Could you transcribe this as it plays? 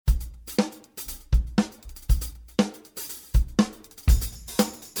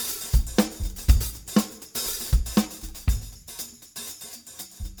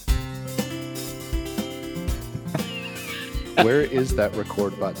Where is that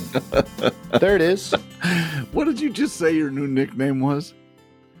record button? There it is. What did you just say your new nickname was?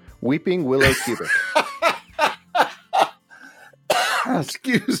 Weeping Willow Cubic.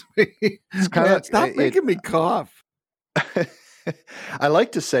 Excuse me. kinda- Stop making me cough. I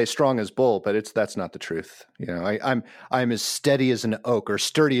like to say strong as bull, but that's not the truth. You know, I'm as steady as an oak or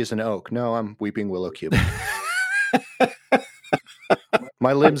sturdy as an oak. No, I'm Weeping Willow Cubic.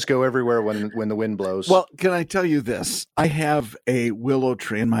 My limbs go everywhere when the wind blows. Well, can I tell you this? I have a willow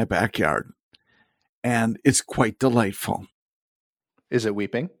tree in my backyard, and it's quite delightful. Is it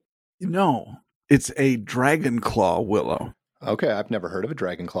weeping? No, it's a dragon claw willow. Okay, I've never heard of a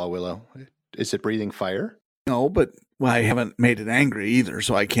dragon claw willow. Is it breathing fire? No, but I haven't made it angry either,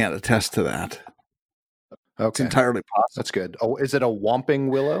 so I can't attest to that. Okay, it's entirely possible. That's good. Oh, is it a whomping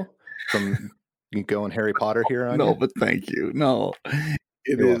willow from you going Harry Potter here? On no, you? But thank you. No,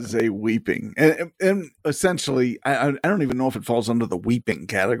 it is a weeping, and essentially, I don't even know if it falls under the weeping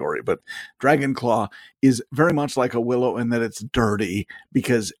category, but dragon claw is very much like a willow in that it's dirty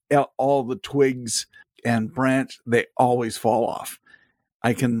because all the twigs and branch, they always fall off.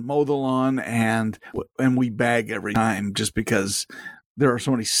 I can mow the lawn and we bag every time just because there are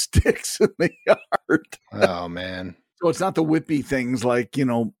so many sticks in the yard. Oh man. So it's not the whippy things like,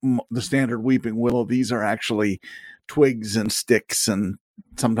 the standard weeping willow. These are actually twigs and sticks and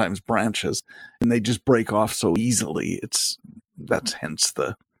sometimes branches, and they just break off so easily. That's hence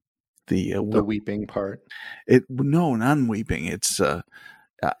the weeping part. No, non-weeping.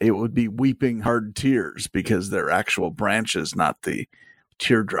 It would be weeping hard tears because they're actual branches, not the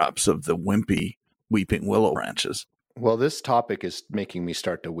teardrops of the wimpy weeping willow branches. Well, this topic is making me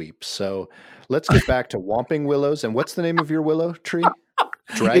start to weep. So let's get back to whomping willows. And what's the name of your willow tree?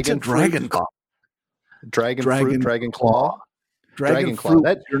 It's a dragon claw. Dragon claw. Dragon claw.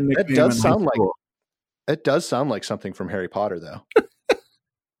 That does sound like something from Harry Potter, though.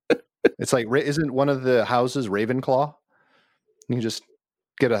 It's like, isn't one of the houses Ravenclaw? You can just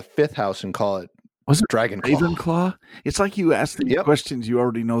get a fifth house and call it Dragon Claw. Ravenclaw? It's like you ask these questions you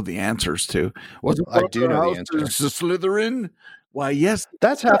already know the answers to. I do know the answers. The Slytherin? Why, yes.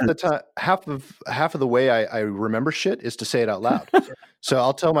 That's half the time. Half of the way I remember shit is to say it out loud. So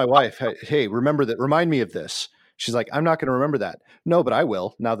I'll tell my wife, "Hey, remember that. Remind me of this." She's like, "I'm not going to remember that." No, but I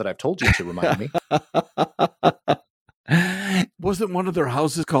will. Now that I've told you to remind me. Wasn't one of their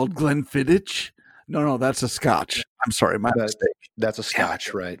houses called Glenfiddich? No, that's a Scotch. I'm sorry, my mistake. That's a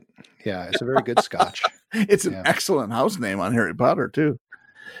Scotch, right? Yeah, it's a very good Scotch. It's an excellent house name on Harry Potter, too.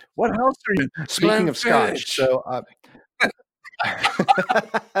 What house are you in? Speaking of Scotch, so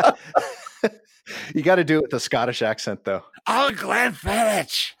you got to do it with a Scottish accent, though. Oh,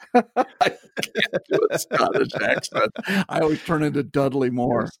 Glenfiddich. I can't do a Scottish accent. I always turn into Dudley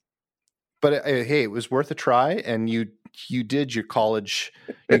Moore. But hey, it was worth a try, and you did your college.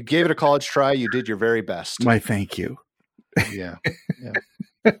 You gave it a college try. You did your very best. Why, thank you. Yeah.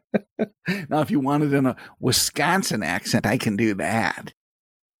 Now, if you wanted in a Wisconsin accent, I can do that.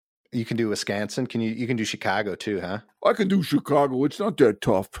 You can do Wisconsin. You can do Chicago too, huh? I can do Chicago. It's not that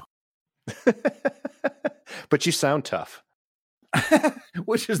tough. But you sound tough.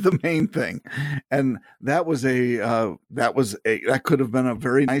 Which is the main thing. And that could have been a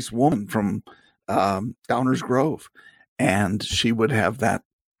very nice woman from Downers Grove, and she would have that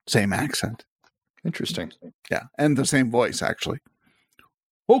same accent. Interesting. Yeah, and the same voice, actually.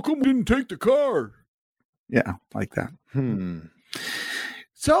 How come we didn't take the car? Yeah, like that.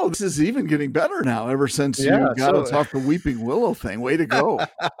 So this is even getting better now ever since you got us off the Weeping Willow thing. Way to go.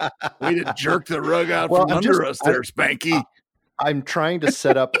 Way to jerk the rug out from under us there, Spanky. I'm trying to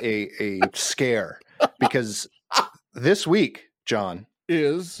set up a scare because this week, John,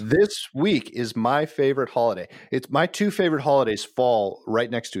 is my favorite holiday. It's my two favorite holidays fall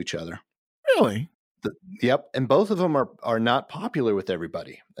right next to each other. Really? Yep. And both of them are not popular with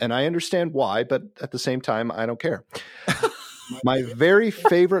everybody. And I understand why, but at the same time, I don't care. My very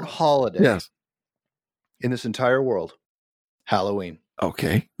favorite holiday in this entire world, Halloween.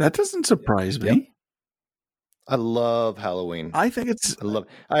 Okay. That doesn't surprise me. Yep. I love Halloween. I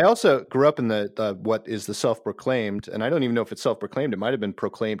also grew up in the what is the self-proclaimed, and I don't even know if it's self-proclaimed. It might have been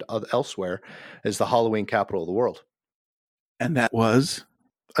proclaimed elsewhere as the Halloween capital of the world. And that was?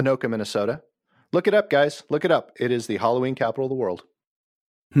 Anoka, Minnesota. Look it up, guys. Look it up. It is the Halloween capital of the world.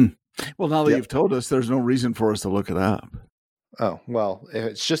 Well, now that you've told us, there's no reason for us to look it up. Oh, well,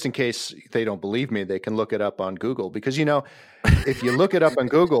 it's just in case they don't believe me, they can look it up on Google. Because, if you look it up on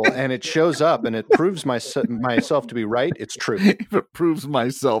Google and it shows up and it proves myself to be right, it's true. If it proves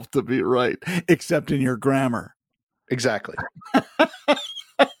myself to be right, except in your grammar. Exactly.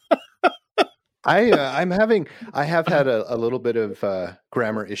 I have had a little bit of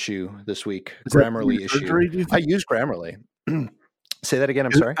grammar issue this week. Is that Grammarly your issue. surgery, do you I think? use Grammarly. Say that again.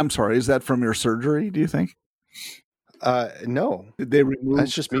 I'm sorry. I'm sorry. Is that from your surgery, do you think? No, Did they remove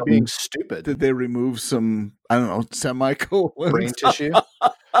that's just me being stupid. Did they remove some, I don't know, semicolons? Brain tissue?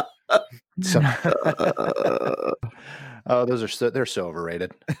 Oh, they're so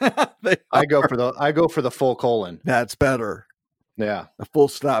overrated. I go for the full colon. That's better. Yeah. A full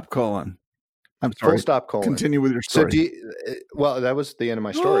stop colon. I'm sorry. Full stop colon. Continue with your story. So well, that was the end of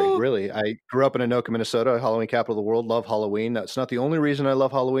my story, really. I grew up in Anoka, Minnesota, Halloween capital of the world, love Halloween. That's not the only reason I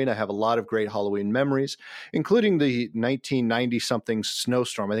love Halloween. I have a lot of great Halloween memories, including the 1990-something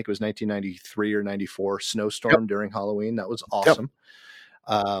snowstorm. I think it was 1993 or 94 snowstorm during Halloween. That was awesome.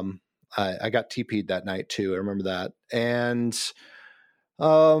 I got TP'd that night, too. I remember that. And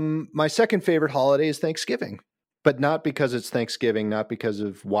my second favorite holiday is Thanksgiving. But not because it's Thanksgiving, not because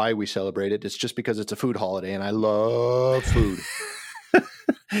of why we celebrate it. It's just because it's a food holiday, and I love food.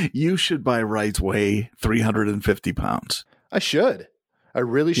 You should, by rights, weigh 350 pounds. I should. I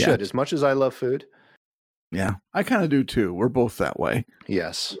really should, as much as I love food. Yeah, I kind of do, too. We're both that way.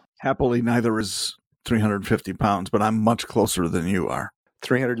 Yes. Happily, neither is 350 pounds, but I'm much closer than you are.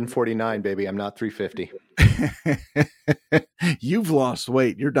 349, baby. I'm not 350. You've lost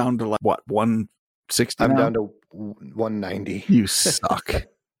weight. You're down to, like, what, 160 I'm now? down to 190. You suck.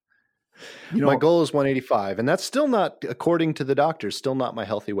 My goal is 185, and that's still not, according to the doctors, still not my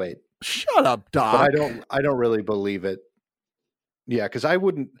healthy weight. Shut up, doc. But I don't really believe it. Yeah, because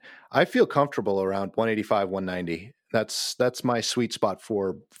I feel comfortable around 185, 190. That's my sweet spot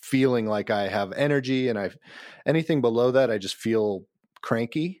for feeling like I have energy, and anything below that, I just feel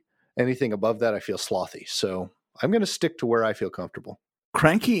cranky. Anything above that, I feel slothy. So I'm going to stick to where I feel comfortable.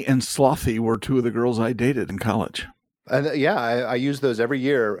 Cranky and slothy were two of the girls I dated in college. And I use those every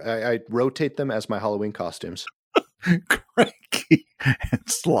year. I rotate them as my Halloween costumes. Cranky and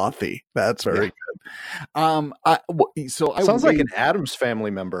slothy. That's very good. Sounds like an Addams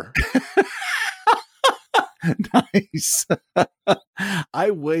Family member. Nice.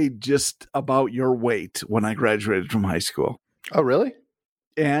 I weighed just about your weight when I graduated from high school. Oh, really?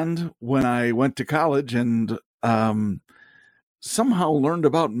 And when I went to college and somehow learned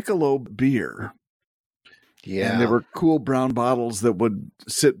about Michelob beer. Yeah. And there were cool brown bottles that would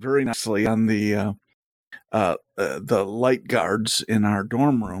sit very nicely on the light guards in our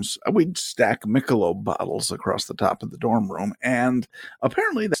dorm rooms. We'd stack Michelob bottles across the top of the dorm room. And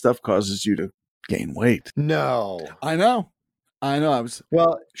apparently that stuff causes you to gain weight. No. I know. I was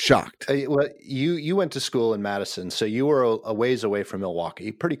shocked. Well, you went to school in Madison, so you were a ways away from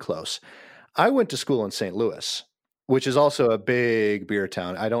Milwaukee, pretty close. I went to school in St. Louis, which is also a big beer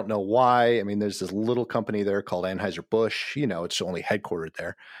town. I don't know why. I mean, there's this little company there called Anheuser-Busch. It's only headquartered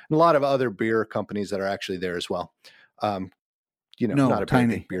there. And a lot of other beer companies that are actually there as well. Not a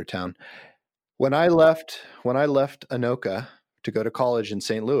tiny big beer town. When I left Anoka to go to college in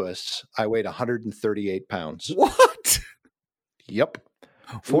St. Louis, I weighed 138 pounds. What? Yep.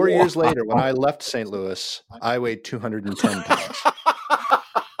 4 years later, when I left St. Louis, I weighed 210 pounds.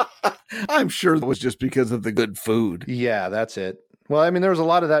 I'm sure it was just because of the good food. Yeah, that's it. Well, I mean, there was a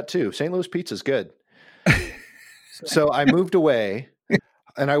lot of that too. St. Louis pizza's good. So I moved away,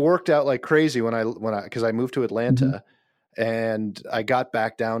 and I worked out like crazy because I moved to Atlanta, and I got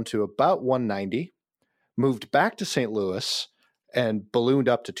back down to about 190, moved back to St. Louis, and ballooned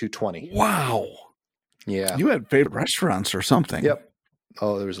up to 220. Wow. Yeah. You had favorite restaurants or something. Yep.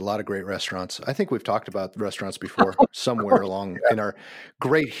 Oh, there was a lot of great restaurants. I think we've talked about restaurants before somewhere along in our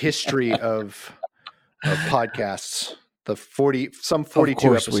great history of podcasts. The 42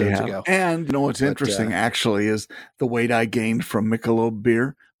 episodes ago. And what's interesting actually is the weight I gained from Michelob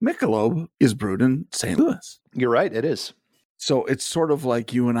beer. Michelob is brewed in St. Louis. You're right. It is. So it's sort of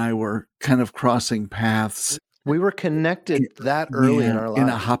like you and I were kind of crossing paths. We were connected that early in our lives. In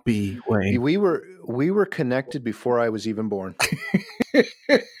a happy way. We were connected before I was even born.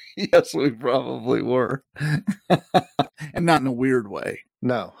 Yes, we probably were. And not in a weird way.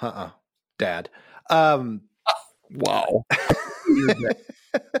 No, Dad. Wow.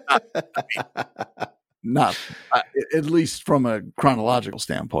 Not at least from a chronological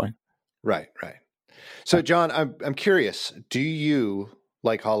standpoint. Right. So, John, I'm curious. Do you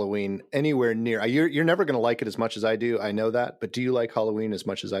like Halloween anywhere near? You're never going to like it as much as I do. I know that, but do you like Halloween as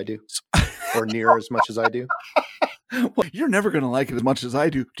much as I do, or near as much as I do? Well, you're never going to like it as much as I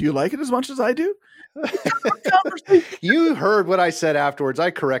do. Do you like it as much as I do? You heard what I said afterwards.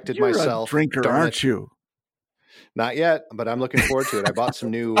 I corrected myself. A drinker, aren't you? Not yet, but I'm looking forward to it. I bought some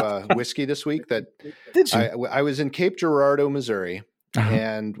new whiskey this week. Did you? I was in Cape Girardeau, Missouri,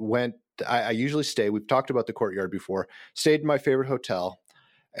 and went I usually stay. We've talked about the Courtyard before. Stayed in my favorite hotel,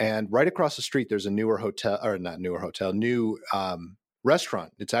 and right across the street there's a new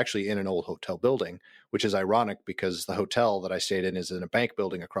restaurant. It's actually in an old hotel building, which is ironic because the hotel that I stayed in is in a bank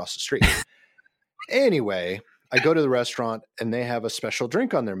building across the street. Anyway, I go to the restaurant and they have a special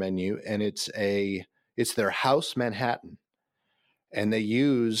drink on their menu, and it's their House Manhattan, and they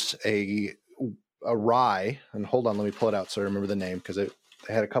use a rye. And hold on, let me pull it out so I remember the name, because they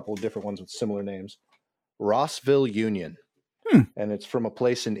had a couple of different ones with similar names. Rossville Union, and it's from a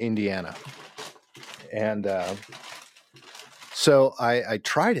place in Indiana. And so I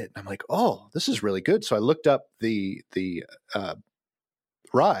tried it. I'm like, oh, this is really good. So I looked up the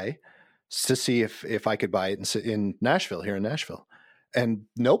rye to see if I could buy it in Nashville, here in Nashville. And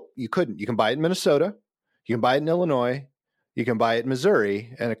nope, you couldn't. You can buy it in Minnesota. You can buy it in Illinois. You can buy it in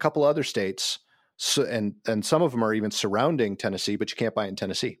Missouri and a couple other states. So, and some of them are even surrounding Tennessee, but you can't buy it in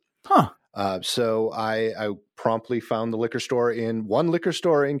Tennessee. Huh. So I promptly found one liquor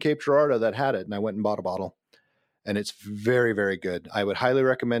store in Cape Girardeau that had it, and I went and bought a bottle. And it's very, very good. I would highly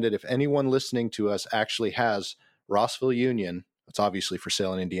recommend it. If anyone listening to us actually has Rossville Union, it's obviously for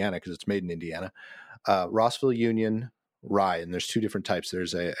sale in Indiana because it's made in Indiana, Rossville Union rye. And there's two different types.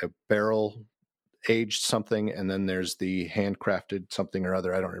 There's a barrel aged something, and then there's the handcrafted something or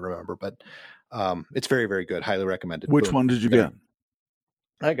other. I don't remember, but it's very, very good. Highly recommended. Which one did you get?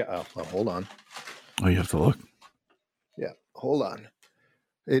 I got, hold on. Oh, you have to look. Yeah, hold on.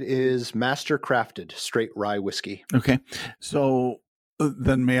 It is Master Crafted Straight Rye Whiskey. Okay. So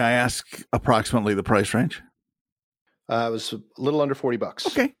then may I ask approximately the price range? It was a little under $40.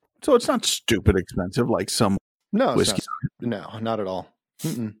 Okay. So it's not stupid expensive like some whiskey. Not at all.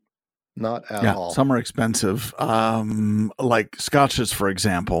 Not at all. Some are expensive. Like scotches, for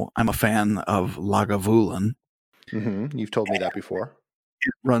example. I'm a fan of Lagavulin. Mm-hmm. You've told me that before.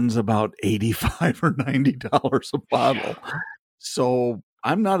 It runs about $85 or $90 a bottle. So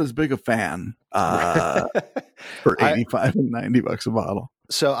I'm not as big a fan for $85 and $90 a bottle.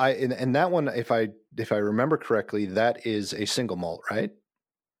 So and that one, if I remember correctly, that is a single malt, right?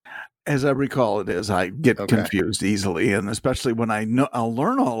 As I recall, it is. I get confused easily, and especially when I'll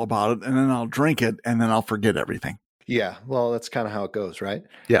learn all about it, and then I'll drink it, and then I'll forget everything. Yeah, well, that's kind of how it goes, right?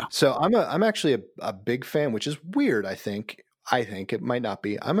 Yeah. So I'm actually a big fan, which is weird. I think it might not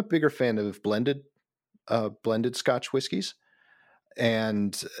be. I'm a bigger fan of blended Scotch whiskeys,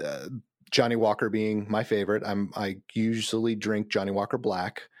 and Johnny Walker being my favorite. I usually drink Johnny Walker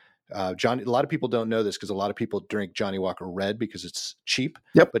Black. A lot of people don't know this because a lot of people drink Johnny Walker Red because it's cheap.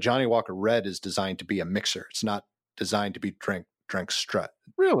 Yep. But Johnny Walker Red is designed to be a mixer. It's not designed to be drunk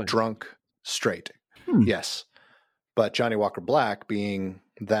straight. Yes. But Johnny Walker Black being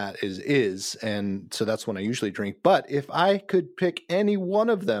that is, and so that's when I usually drink. But if I could pick any one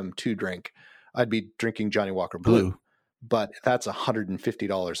of them to drink, I'd be drinking Johnny Walker Blue. But that's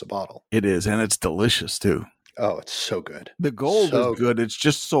 $150 a bottle. It is, and it's delicious too. Oh, it's so good. The gold is good. It's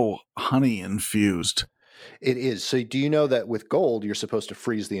just so honey infused. It is. So do you know that with gold, you're supposed to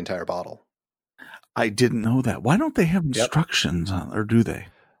freeze the entire bottle? I didn't know that. Why don't they have instructions on, or do they?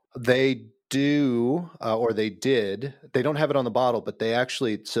 They do, or they did. They don't have it on the bottle, but they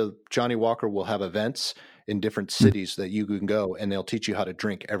actually, so Johnny Walker will have events in different cities that you can go, and they'll teach you how to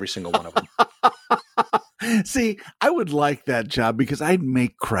drink every single one of them. See, I would like that job because I'd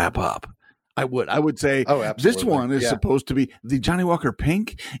make crap up. I would say, this one is supposed to be, the Johnny Walker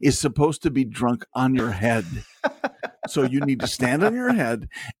Pink is supposed to be drunk on your head. So you need to stand on your head,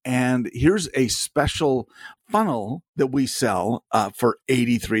 and here's a special funnel that we sell for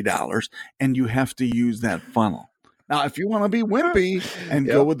 $83, and you have to use that funnel. Now, if you want to be wimpy and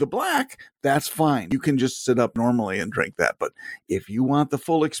go with the black, that's fine. You can just sit up normally and drink that. But if you want the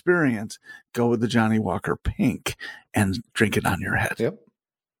full experience, go with the Johnny Walker Pink and drink it on your head. Yep.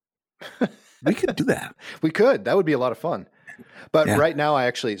 We could do that. We could. That would be a lot of fun. But right now, I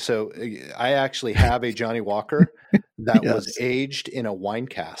actually have a Johnny Walker that was aged in a wine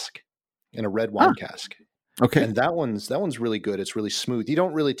cask, in a red wine cask. Okay. And that one's really good. It's really smooth. You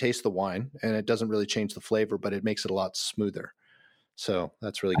don't really taste the wine, and it doesn't really change the flavor, but it makes it a lot smoother. So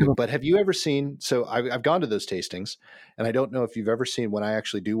that's really good. But have you ever seen, so I've gone to those tastings, and I don't know if you've ever seen when I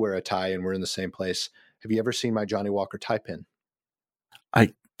actually do wear a tie and we're in the same place. Have you ever seen my Johnny Walker tie pin?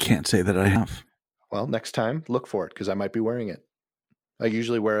 I can't say that I have. Well, next time, look for it because I might be wearing it. I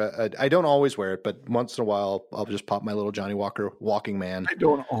usually wear I don't always wear it, but once in a while, I'll just pop my little Johnny Walker Walking Man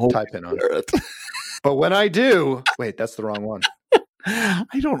tie pin on it. But when I do, wait, that's the wrong one.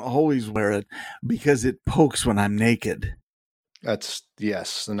 I don't always wear it because it pokes when I'm naked.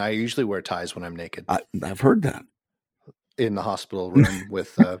 Yes. And I usually wear ties when I'm naked. I've heard that. in the hospital room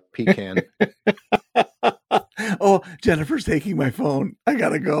with pecan. Oh, Jennifer's taking my phone. I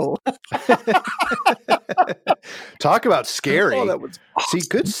gotta go. Talk about scary. Oh, that was awesome. See,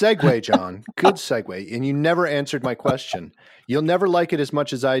 good segue, John. Good segue. And you never answered my question. You'll never like it as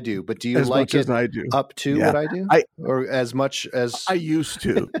much as I do, but do you like it as I do. up to what I do? Or as much as I used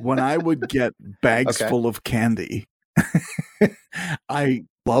to? When I would get bags full of candy, I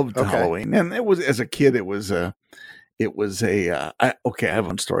loved Halloween. And it was, as a kid, I have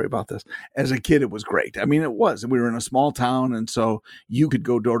one story about this. As a kid, it was great. I mean, we were in a small town, and so you could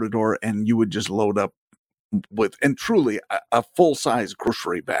go door to door and you would just load up with, and truly a full-size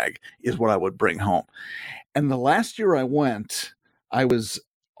grocery bag is what I would bring home. And the last year I went, I was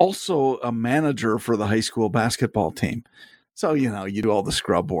also a manager for the high school basketball team. So, you do all the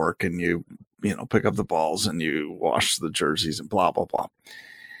scrub work, and you pick up the balls and you wash the jerseys and blah, blah, blah.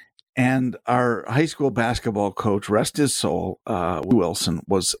 And our high school basketball coach, rest his soul, Wilson,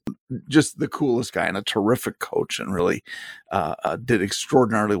 was just the coolest guy and a terrific coach, and really did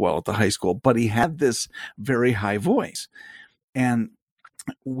extraordinarily well at the high school. But he had this very high voice, and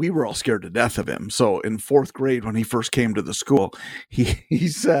we were all scared to death of him. So in fourth grade, when he first came to the school, he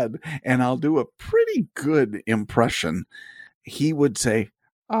said, and I'll do a pretty good impression, he would say,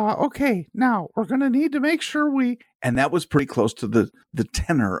 okay, now we're going to need to make sure and that was pretty close to the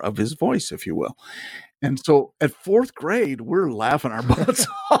tenor of his voice, if you will. And so at fourth grade, we're laughing our butts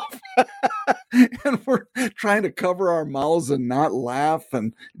off, and we're trying to cover our mouths and not laugh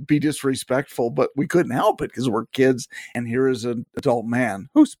and be disrespectful, but we couldn't help it because we're kids. And here is an adult man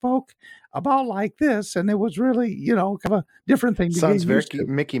who spoke about like this, and it was really, kind of a different thing. Sounds very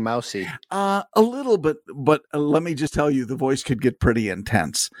Mickey Mousey. A little bit, but let me just tell you, the voice could get pretty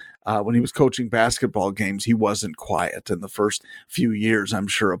intense. When he was coaching basketball games, he wasn't quiet. In the first few years, I'm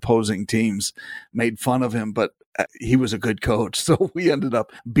sure opposing teams made fun of him, but he was a good coach. So we ended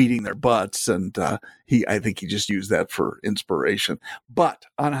up beating their butts, and I think he just used that for inspiration. But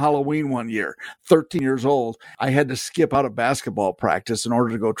on Halloween one year, 13 years old, I had to skip out of basketball practice in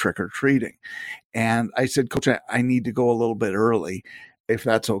order to go trick-or-treating. And I said, Coach, I need to go a little bit early, if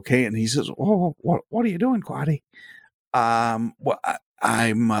that's okay. And he says, oh, what are you doing, Quaddy? We're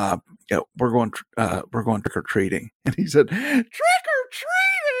going trick or treating, and he said, trick or treating,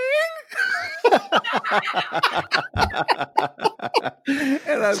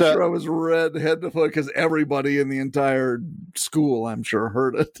 and I'm sure I was red head to foot because everybody in the entire school, I'm sure,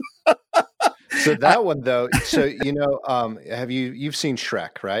 heard it. So that one though, you've seen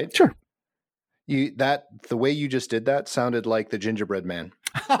Shrek, right? Sure. The way you just did that sounded like the gingerbread man.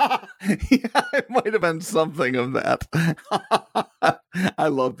 Yeah, it might have been something of that. I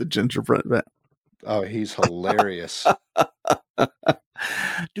love the gingerbread man. Oh, he's hilarious.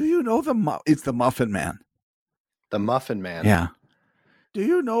 Do you know it's the Muffin Man? The Muffin Man. Yeah. Do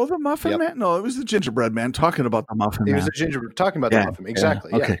you know the Muffin Man? No, it was the gingerbread man talking about the Muffin Man. It was the gingerbread talking about the Muffin Man.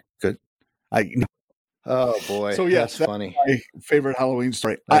 Exactly. Yeah. Okay, good. Oh boy. So that's funny. My favorite Halloween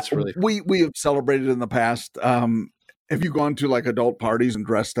story. That's really we have celebrated in the past. Have you gone to like adult parties and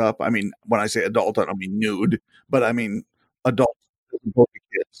dressed up? I mean, when I say adult, I don't mean nude, but I mean adult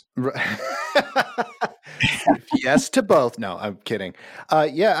kids. Yes to both. No, I'm kidding.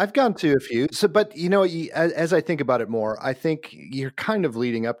 I've gone to a few. So, but as I think about it more, I think you're kind of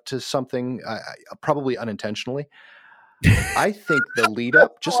leading up to something, probably unintentionally. I think the lead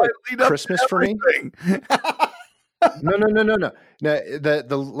up, just like Christmas for me. No.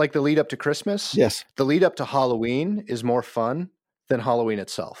 The lead up to Christmas. Yes. The lead up to Halloween is more fun than Halloween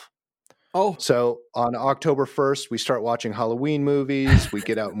itself. Oh. So on October 1st, we start watching Halloween movies. We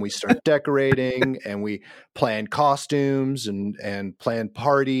get out and we start decorating, and we plan costumes and plan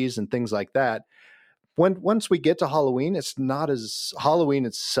parties and things like that. Once we get to Halloween, Halloween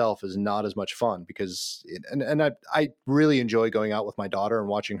itself is not as much fun because I really enjoy going out with my daughter and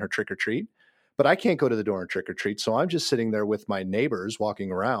watching her trick or treat. But I can't go to the door and trick or treat. So I'm just sitting there with my neighbors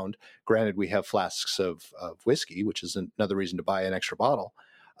walking around. Granted, we have flasks of whiskey, which is another reason to buy an extra bottle,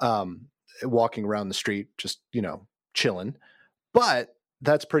 walking around the street, just, chilling. But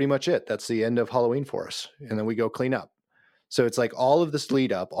that's pretty much it. That's the end of Halloween for us. And then we go clean up. So it's like all of this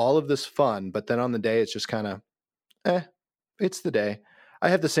lead up, all of this fun. But then on the day, it's just kind of, it's the day. I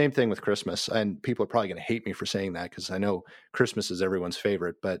have the same thing with Christmas, and people are probably going to hate me for saying that because I know Christmas is everyone's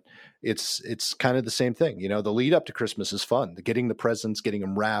favorite, but it's kind of the same thing. The lead up to Christmas is fun. Getting the presents, getting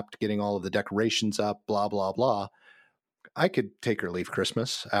them wrapped, getting all of the decorations up, blah, blah, blah. I could take or leave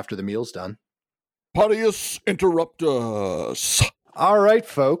Christmas after the meal's done. Podius interruptus. All right,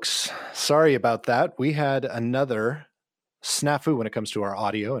 folks. Sorry about that. We had another snafu when it comes to our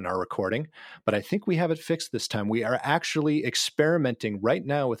audio and our recording, but I think we have it fixed this time. We are actually experimenting right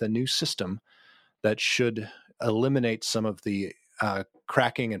now with a new system that should eliminate some of the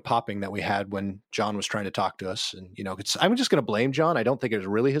cracking and popping that we had when John was trying to talk to us. And, I'm just going to blame John. I don't think it was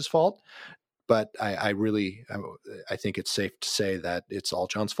really his fault, but I think it's safe to say that it's all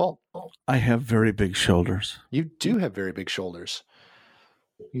John's fault. I have very big shoulders. You do have very big shoulders.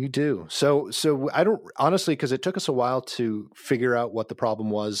 You do. So I don't, honestly, because it took us a while to figure out what the problem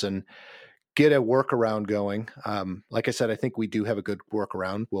was and get a workaround going. Like I said, I think we do have a good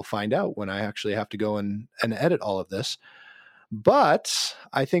workaround. We'll find out when I actually have to go and edit all of this. But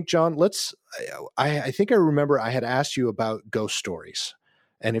I think, John, I think I remember I had asked you about ghost stories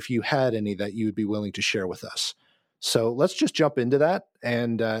and if you had any that you would be willing to share with us. So let's just jump into that,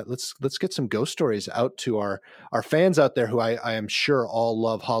 and let's get some ghost stories out to our fans out there who I am sure all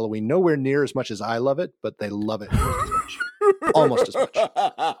love Halloween. Nowhere near as much as I love it, but they love it almost as much.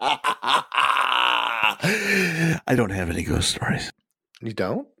 I don't have any ghost stories. You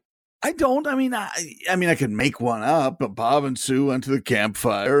don't? I don't. I mean, I could make one up. But Bob and Sue went to the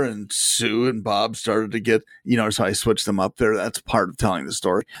campfire, and Sue and Bob started to get, so I switched them up there. That's part of telling the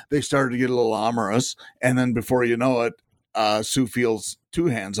story. They started to get a little amorous, and then before you know it, Sue feels two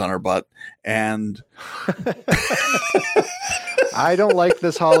hands on her butt, and I don't like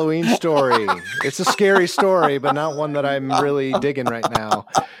this Halloween story. It's a scary story, but not one that I'm really digging right now.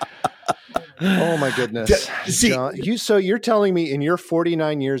 Oh my goodness. See, John, so you're telling me in your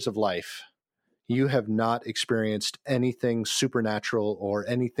 49 years of life, you have not experienced anything supernatural or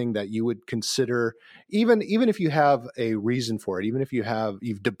anything that you would consider, even if you have a reason for it, even if you've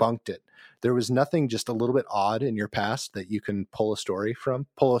debunked it, there was nothing just a little bit odd in your past that you can pull a story from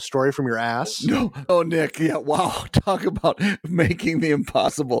your ass? No. Oh, Nick. Yeah. Wow. Talk about making the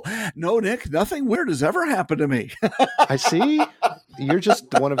impossible. No, Nick, nothing weird has ever happened to me. I see. You're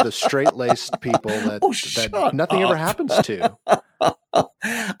just one of the straight-laced people that nothing ever happens to.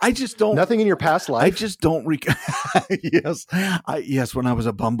 I just don't. Nothing in your past life? I just don't Yes, when I was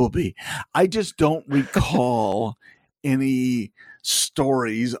a bumblebee. I just don't recall any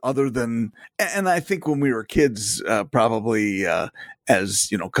stories other than, and I think when we were kids, probably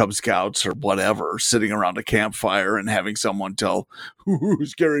as Cub Scouts or whatever, sitting around a campfire and having someone tell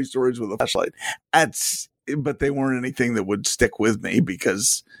scary stories with a flashlight. But they weren't anything that would stick with me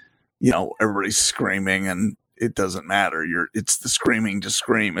because everybody's screaming and it doesn't matter. It's the screaming to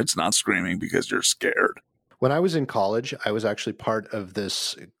scream. It's not screaming because you're scared. When I was in college, I was actually part of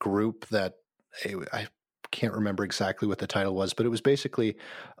this group that I can't remember exactly what the title was, but it was basically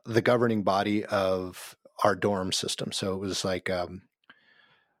the governing body of our dorm system. So it was like, I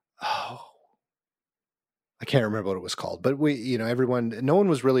can't remember what it was called, but we, no one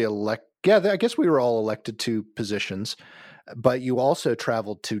was really elected. Yeah, I guess we were all elected to positions, but you also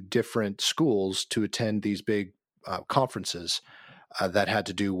traveled to different schools to attend these big conferences that had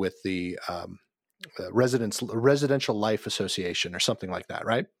to do with the Residential Life Association or something like that,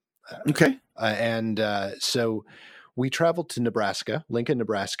 right? Okay. So we traveled to Nebraska, Lincoln,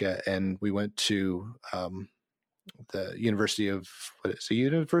 Nebraska, and we went to the University of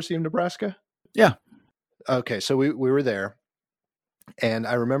Nebraska? Yeah. Okay, so we were there, and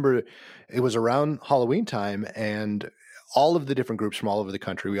I remember it was around Halloween time, and all of the different groups from all over the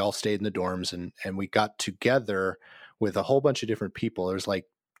country, we all stayed in the dorms, and we got together with a whole bunch of different people. There was like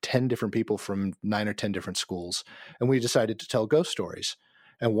 10 different people from 9 or 10 different schools, and we decided to tell ghost stories.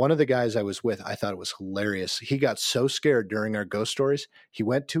 And one of the guys I was with, I thought it was hilarious. He got so scared during our ghost stories, he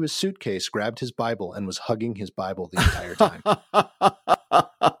went to his suitcase, grabbed his Bible, and was hugging his Bible the entire time.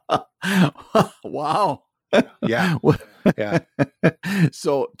 Wow. Yeah. Yeah.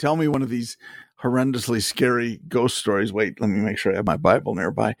 So tell me one of these horrendously scary ghost stories. Wait, let me make sure I have my Bible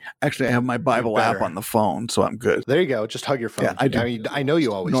nearby. Actually, I have my Bible app on the phone, so I'm good. There you go. Just hug your phone. Yeah, I do. I mean, I know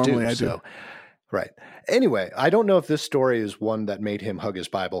you always Normally do. I so. do. Right. Anyway, I don't know if this story is one that made him hug his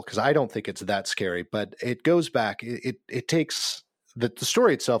Bible, because I don't think it's that scary, but it goes back. It takes the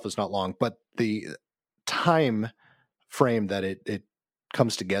story itself is not long, but the time frame that it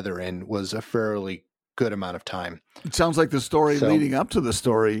comes together in was a fairly good amount of time. It sounds like the story leading up to the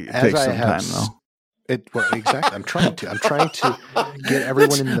story takes some time, though. Exactly. I'm trying to get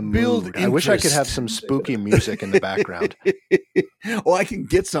everyone in the mood. I wish I could have some spooky music in the background. Well, I can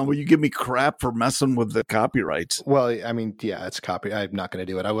get some. Will you give me crap for messing with the copyrights? Well, I mean, yeah, it's copy. I'm not going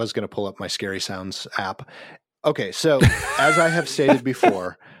to do it. I was going to pull up my Scary Sounds app. Okay, so as I have stated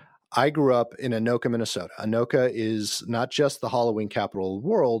before, I grew up in Anoka, Minnesota. Anoka is not just the Halloween capital of the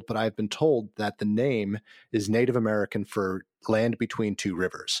world, but I've been told that the name is Native American for land between two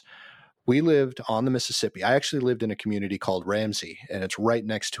rivers. We lived on the Mississippi. I actually lived in a community called Ramsey, and it's right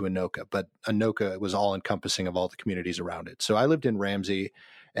next to Anoka, but Anoka was all encompassing of all the communities around it. So I lived in Ramsey,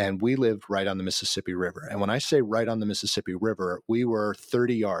 and we lived right on the Mississippi River. And when I say right on the Mississippi River, we were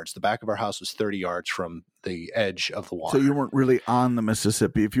 30 yards. The back of our house was 30 yards from the edge of the water. So you weren't really on the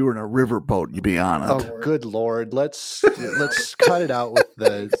Mississippi. If you were in a river boat, you'd be on it. Oh, good Lord. Let's cut it out with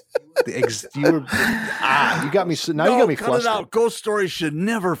you got me. Now you got me flustered. Cut it out. Ghost stories should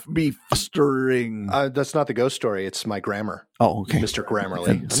never be flustering. That's not the ghost story. It's my grammar. Oh, okay. Mr. Grammarly.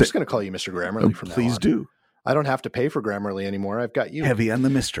 I'm just going to call you Mr. Grammarly from now on. Please do. I don't have to pay for Grammarly anymore. I've got you. Heavy on the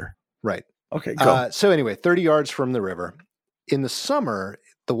mister. Right. Okay, go. So anyway, 30 yards from the river. In the summer,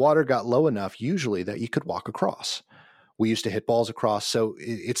 the water got low enough usually that you could walk across. We used to hit balls across. So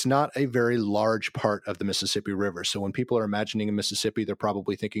it's not a very large part of the Mississippi River. So when people are imagining a Mississippi, they're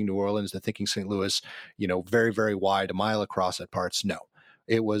probably thinking New Orleans, they're thinking St. Louis, very, very wide, a mile across at parts. No,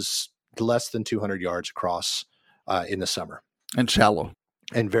 it was less than 200 yards across in the summer. And shallow.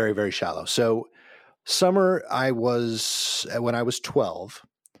 And very, very shallow. So summer, when I was 12,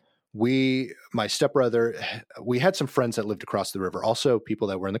 my stepbrother, we had some friends that lived across the river, also people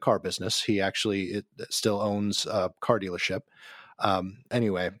that were in the car business. He actually still owns a car dealership.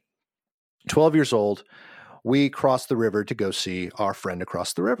 Anyway, 12 years old, we crossed the river to go see our friend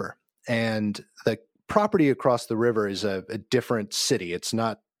across the river. And the property across the river is a different city. It's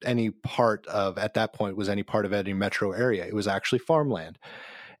not at that point was any part of any metro area. It was actually farmland.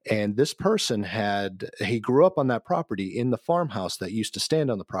 And this person he grew up on that property in the farmhouse that used to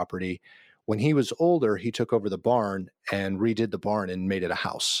stand on the property. When he was older, he took over the barn and redid the barn and made it a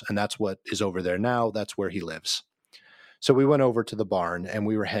house. And that's what is over there now. That's where he lives. So we went over to the barn and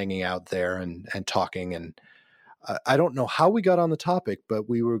we were hanging out there and talking. And I don't know how we got on the topic, but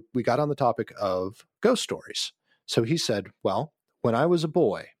we got on the topic of ghost stories. So he said, well, when I was a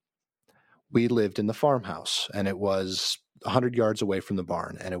boy, we lived in the farmhouse and it was 100 yards away from the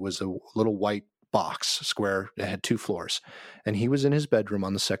barn, and it was a little white box, square. It had 2 floors, and he was in his bedroom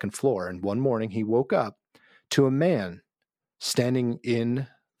on the 2nd floor. And one morning he woke up to a man standing in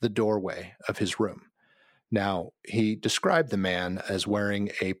the doorway of his room. Now, he described the man as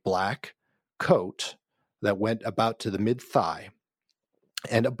wearing a black coat that went about to the mid-thigh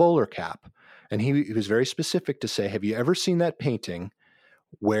and a bowler cap. And he was very specific to say, have you ever seen that painting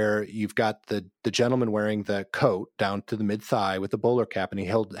where you've got the gentleman wearing the coat down to the mid-thigh with the bowler cap, and he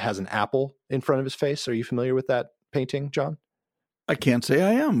has an apple in front of his face? Are you familiar with that painting, John? I can't say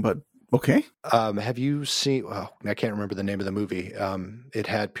I am, but okay. Have you seen, I can't remember the name of the movie. It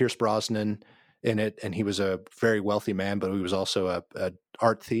had Pierce Brosnan in it, and he was a very wealthy man, but he was also a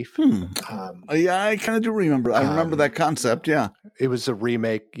art thief. Yeah, I kind of do remember. I remember that concept, yeah. It was a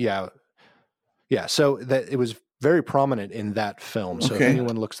remake, yeah. Yeah, so that it was very prominent in that film. So if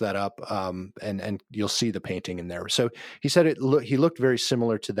anyone looks that up, and you'll see the painting in there. So he said he looked very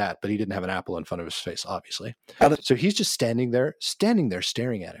similar to that, but he didn't have an apple in front of his face, obviously. So he's just standing there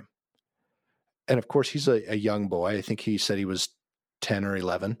staring at him. And of course, he's a young boy. I think he said he was 10 or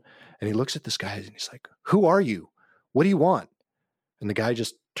 11. And he looks at this guy and he's like, who are you? What do you want? And the guy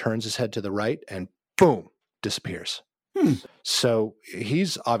just turns his head to the right and boom, disappears. So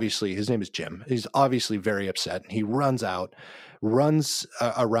his name is Jim. He's obviously very upset, and he runs out,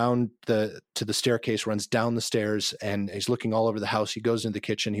 around to the staircase, runs down the stairs, and he's looking all over the house. He goes into the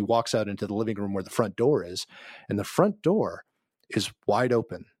kitchen. He walks out into the living room where the front door is, and the front door is wide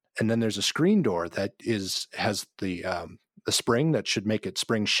open. And then there's a screen door that has the spring that should make it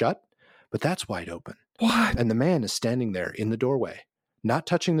spring shut, but that's wide open. What? And the man is standing there in the doorway, not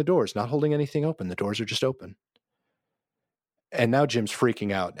touching the doors, not holding anything open. The doors are just open. And now Jim's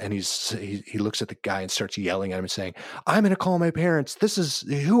freaking out, and he looks at the guy and starts yelling at him and saying, I'm going to call my parents.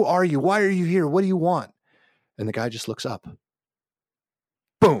 Who are you? Why are you here? What do you want? And the guy just looks up.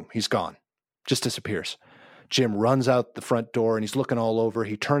 Boom, he's gone. Just disappears. Jim runs out the front door, and he's looking all over.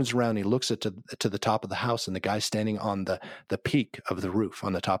 He turns around, he looks to the top of the house, and the guy's standing on the peak of the roof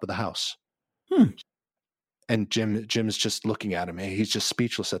on the top of the house. And Jim's just looking at him. He's just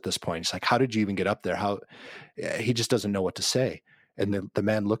speechless at this point. He's like, how did you even get up there? He just doesn't know what to say. And the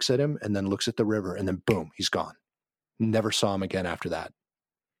man looks at him and then looks at the river, and then boom, he's gone. Never saw him again after that.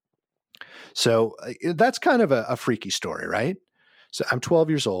 So that's kind of a freaky story, right? So I'm 12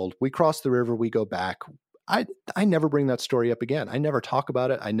 years old. We cross the river. We go back. I never bring that story up again. I never talk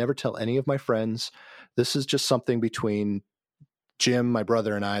about it. I never tell any of my friends. This is just something between Jim, my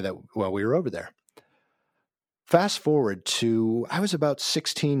brother, and I while we were over there. Fast forward to, I was about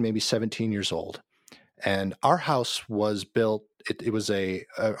 16, maybe 17 years old, and our house was built, it was a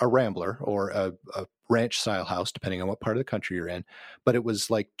rambler or a ranch-style house, depending on what part of the country you're in. But it was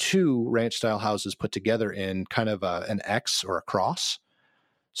like two ranch-style houses put together in kind of an X or a cross.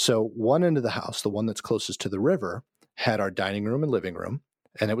 So one end of the house, the one that's closest to the river, had our dining room and living room,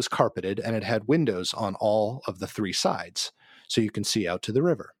 and it was carpeted, and it had windows on all of the three sides, so you can see out to the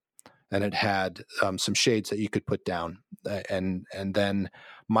river. And it had some shades that you could put down. And then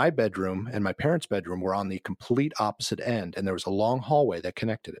my bedroom and my parents' bedroom were on the complete opposite end, and there was a long hallway that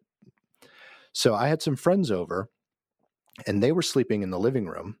connected it. So I had some friends over, and they were sleeping in the living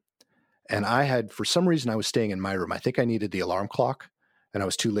room. And for some reason, I was staying in my room. I think I needed the alarm clock, and I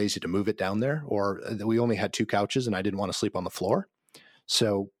was too lazy to move it down there, or we only had two couches, and I didn't want to sleep on the floor.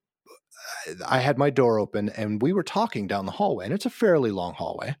 So I had my door open, and we were talking down the hallway, and it's a fairly long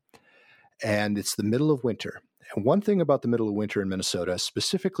hallway, and it's the middle of winter. And one thing about the middle of winter in Minnesota,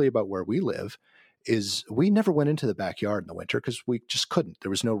 specifically about where we live, is we never went into the backyard in the winter because we just couldn't. There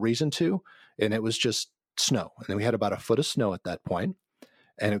was no reason to, and it was just snow. And then we had about a foot of snow at that point,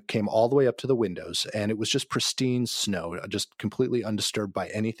 and it came all the way up to the windows, and it was just pristine snow, just completely undisturbed by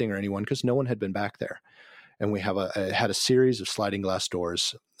anything or anyone because no one had been back there. And we had a series of sliding glass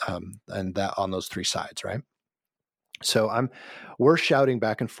doors, and that on those three sides, right? So we're shouting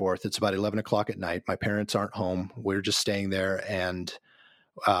back and forth. It's about 11 o'clock at night. My parents aren't home. We're just staying there, and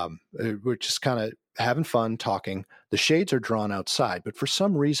we're just kind of having fun talking. The shades are drawn outside, but for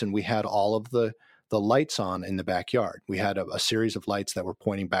some reason we had all of the lights on in the backyard. We had a series of lights that were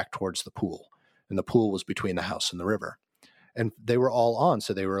pointing back towards the pool, and the pool was between the house and the river. And they were all on,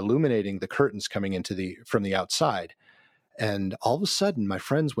 so they were illuminating the curtains coming from the outside. And all of a sudden, my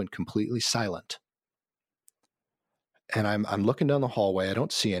friends went completely silent. And I'm looking down the hallway. I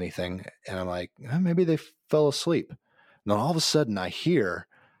don't see anything. And I'm like, maybe they fell asleep. And then all of a sudden I hear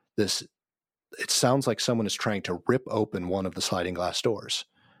this. It sounds like someone is trying to rip open one of the sliding glass doors.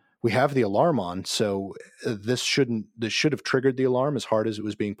 We have the alarm on, so this should have triggered the alarm as hard as it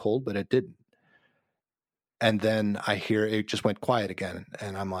was being pulled, but it didn't. And then I hear it just went quiet again.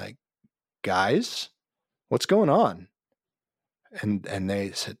 And I'm like, guys, what's going on? And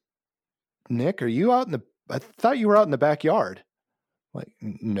they said, Nick, are you out I thought you were out in the backyard. I'm like,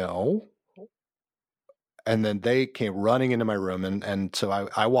 no. And then they came running into my room. And so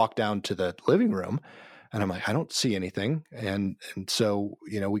I walked down to the living room, and I'm like, I don't see anything. And so,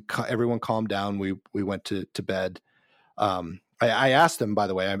 everyone calmed down. We went to bed. I asked them, by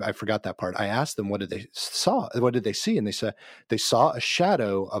the way, I forgot that part. I asked them, what did they see? And they said they saw a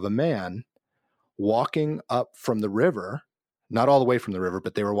shadow of a man walking up from the river. Not all the way from the river,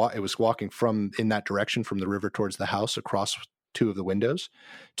 but it was walking from in that direction from the river towards the house across two of the windows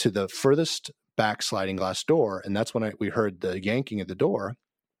to the furthest back sliding glass door. And that's when we heard the yanking of the door.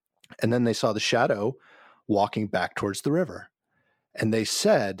 And then they saw the shadow walking back towards the river. And they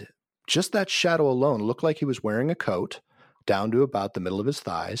said just that shadow alone looked like he was wearing a coat down to about the middle of his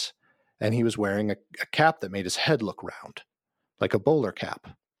thighs. And he was wearing a cap that made his head look round, like a bowler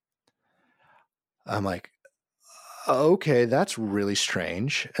cap. I'm like, okay, that's really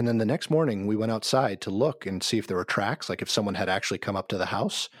strange. And then the next morning we went outside to look and see if there were tracks, like if someone had actually come up to the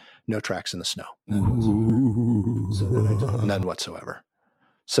house. No tracks in the snow. None whatsoever.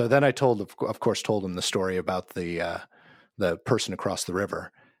 So then I of course, told them the story about the person across the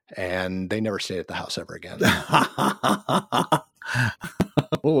river, and they never stayed at the house ever again.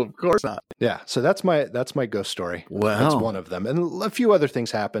 Well, of course not. Yeah. So that's my ghost story. Wow. That's one of them. And a few other things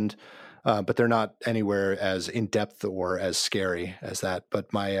happened. But they're not anywhere as in depth or as scary as that.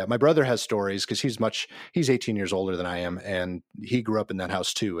 But my brother has stories because he's 18 years older than I am, and he grew up in that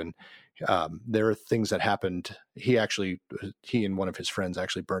house too. And there are things that happened. He and one of his friends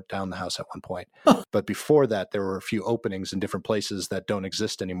actually burnt down the house at one point. But before that, there were a few openings in different places that don't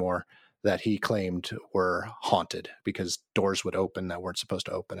exist anymore that he claimed were haunted because doors would open that weren't supposed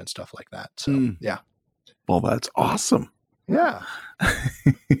to open and stuff like that. So yeah. Well, that's awesome. Yeah.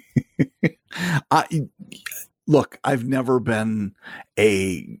 Look, I've never been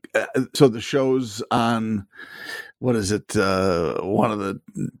so the shows on, what is it? One of the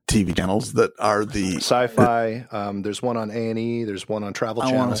TV channels that are the Sci-Fi. There's one on A&E. There's one on Travel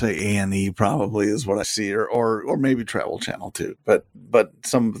Channel. I want to say A&E probably is what I see, or maybe Travel Channel too. But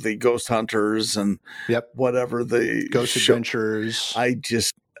some of the Ghost Hunters and whatever the Ghost Adventures.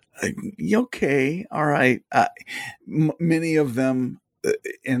 Okay, all right. Many of them.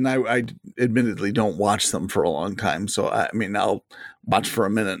 And I admittedly don't watch them for a long time. So, I'll watch for a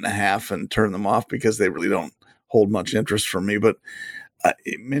minute and a half and turn them off because they really don't hold much interest for me. But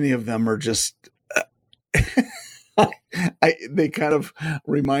many of them are just, They kind of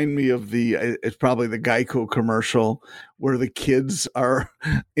remind me of it's probably the Geico commercial where the kids are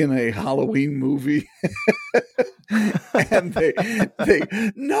in a Halloween movie and they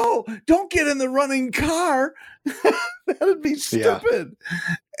no, don't get in the running car. That'd be stupid.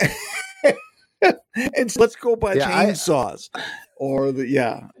 And so let's go buy chainsaws. Or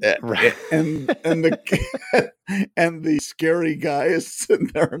right. and the scary guy is sitting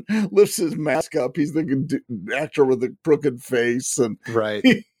there and lifts his mask up. He's the actor with the crooked face, and right.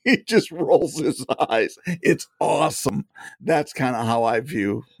 He just rolls his eyes. It's awesome. That's kind of how I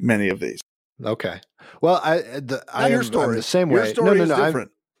view many of these. Okay. Well, I'm the same way. Your story is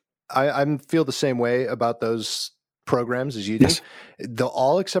different. I feel the same way about those programs as you do. Yes.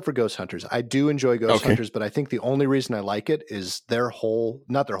 All except for Ghost Hunters. I do enjoy Ghost Hunters, but I think the only reason I like it is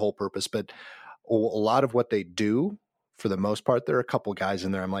not their whole purpose, but a lot of what they do, for the most part. There are a couple guys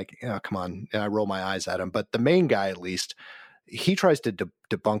in there I'm like, oh, come on. And I roll my eyes at him. But the main guy, at least, he tries to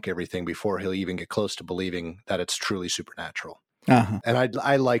debunk everything before he'll even get close to believing that it's truly supernatural. Uh-huh. And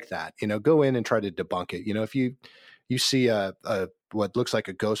I like that. Go in and try to debunk it. If you see a what looks like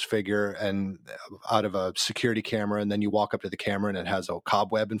a ghost figure and out of a security camera, and then you walk up to the camera and it has a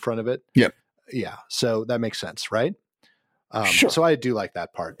cobweb in front of it. Yep. Yeah. So that makes sense, right? Sure. So I do like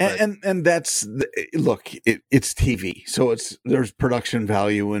that part. But... And that's it's TV, so there's production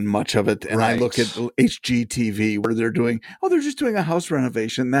value in much of it. And right. I look at HGTV where they're just doing a house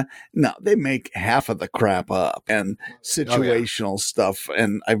renovation. No, they make half of the crap up and situational stuff.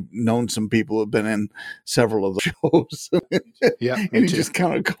 And I've known some people who've been in several of the shows. Yeah, and you just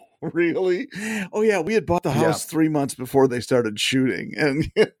kind of go, really? Oh yeah, we had bought the house 3 months before they started shooting, and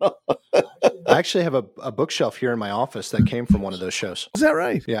I actually have a bookshelf here in my office that came from one of those shows. Is that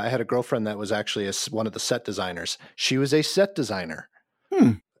right? Yeah, I had a girlfriend that was actually one of the set designers. She was a set designer,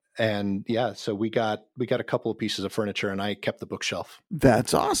 and so we got a couple of pieces of furniture, and I kept the bookshelf.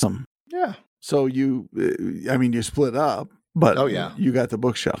 That's awesome. Yeah. So you split up, but you got the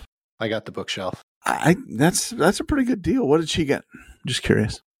bookshelf. I got the bookshelf. That's a pretty good deal. What did she get? Just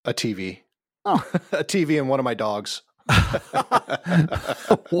curious. A TV. Oh, a TV and one of my dogs.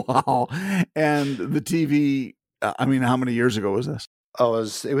 Wow. And the TV, how many years ago was this? Oh,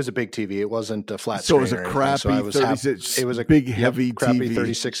 it was a big TV. It wasn't a flat screen. So it was a crappy 36. It was a big, heavy crappy TV.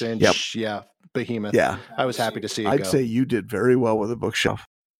 36-inch. Yep. Yeah, behemoth. Yeah. I was happy to see it I'd say you did very well with a bookshelf.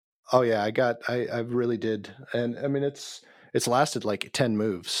 Oh, yeah. I really did. And it's lasted like 10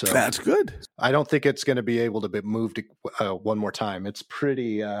 moves. So that's good. I don't think it's going to be able to be moved one more time. It's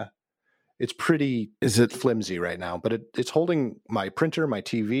pretty flimsy right now, but it's holding my printer, my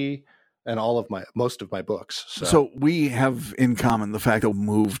TV, and most of my books. So we have in common the fact that we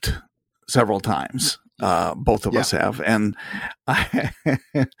moved several times. Both of us have. And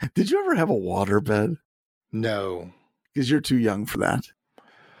did you ever have a waterbed? No. Because you're too young for that.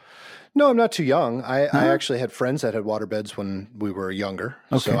 No, I'm not too young. I actually had friends that had waterbeds when we were younger.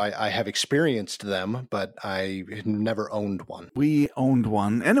 Okay. So I have experienced them, but I never owned one. We owned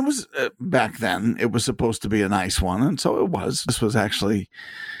one, and it was back then, it was supposed to be a nice one. And so it was. This was actually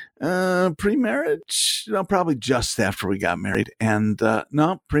pre-marriage, probably just after we got married. And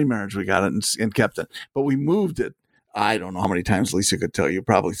pre-marriage, we got it and kept it. But we moved it. I don't know how many times Lisa could tell you,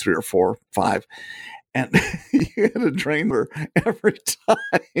 probably 3 or 4, 5. And you had to drain her every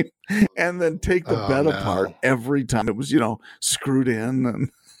time and then take the bed apart every time. It was, screwed in.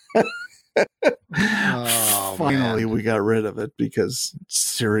 And finally, we got rid of it because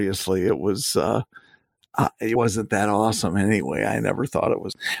seriously, it wasn't that awesome anyway. I never thought it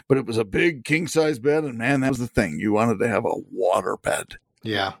was. But it was a big king-size bed. And man, that was the thing. You wanted to have a water bed.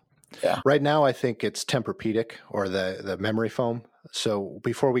 Yeah. Yeah. Right now, I think it's Tempur-Pedic or the memory foam. So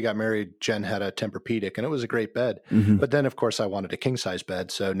before we got married, Jen had a Tempur-Pedic, and it was a great bed. Mm-hmm. But then, of course, I wanted a king-size bed.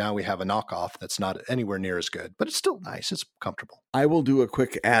 So now we have a knockoff that's not anywhere near as good, but it's still nice. It's comfortable. I will do a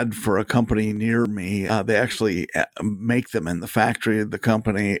quick ad for a company near me. They actually make them in the factory of the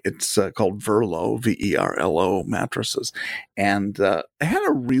company. It's called Verlo, Verlo mattresses. And I had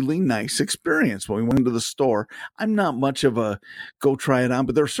a really nice experience when we went into the store. I'm not much of a go try it on,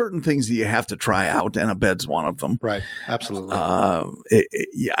 but there are certain things that you have to try out, and a bed's one of them. Right. Absolutely.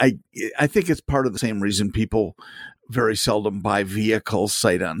 I think it's part of the same reason people very seldom buy vehicles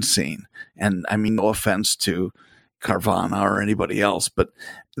sight unseen. And I mean, no offense to Carvana or anybody else, but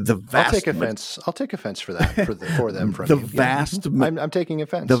the vast I'll take offense for that for them. From the you. Vast, I'm taking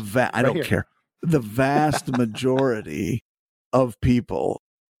offense. I don't care. The vast majority of people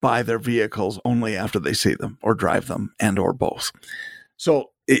buy their vehicles only after they see them or drive them and or both.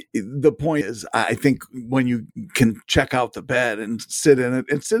 So the point is, I think when you can check out the bed and sit in it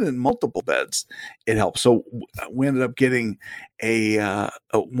and sit in multiple beds, it helps. So we ended up getting a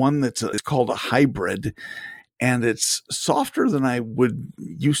one it's called a hybrid, and it's softer than I would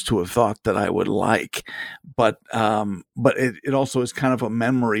used to have thought that I would like, but it also is kind of a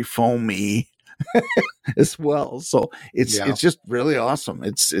memory foamy as well. So it's just really awesome.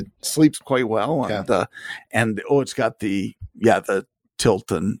 It sleeps quite well, and it's got the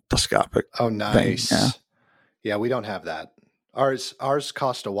tilt and telescopic. Oh, nice. Thing. Yeah, we don't have that. Ours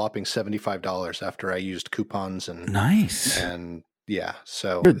cost a whopping $75 after I used coupons and nice. And yeah,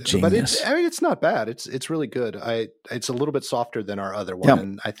 so but it's not bad. It's really good. It's a little bit softer than our other one,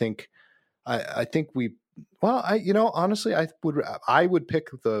 and I think we. Well, honestly, I would pick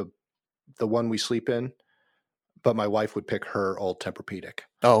the one we sleep in, but my wife would pick her old Tempur-Pedic.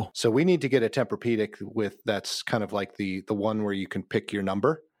 Oh, so we need to get a Tempur-Pedic that's kind of like the one where you can pick your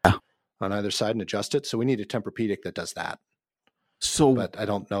number on either side and adjust it. So we need a Tempur-Pedic that does that. So, but I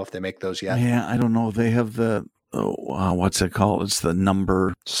don't know if they make those yet. Yeah, I don't know. They have the what's it called? It's the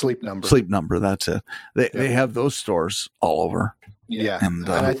sleep number. Sleep number. That's it. They have those stores all over. Yeah, and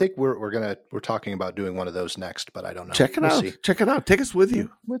I think we're talking about doing one of those next, but I don't know. Check it out. See. Check it out. Take us with you.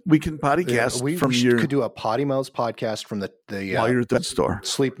 We can podcast we could do a Potty Mouths podcast from the while you're at the store,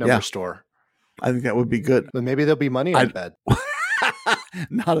 sleep number store. I think that would be good. But maybe there'll be money in the bed.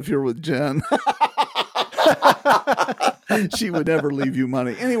 Not if you're with Jen. She would never leave you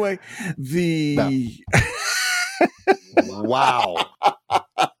money. Anyway, Wow.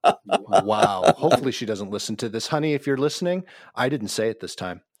 Hopefully she doesn't listen to this. Honey, if you're listening, I didn't say it this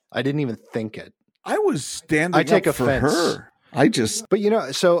time. I didn't even think it. I was standing I take up offense. for her.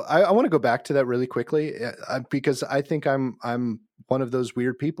 But so I want to go back to that really quickly because I think I'm one of those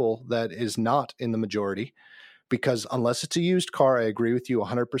weird people that is not in the majority, because unless it's a used car, I agree with you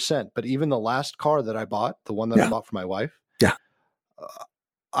 100%. But even the last car that I bought, the one that I bought for my wife,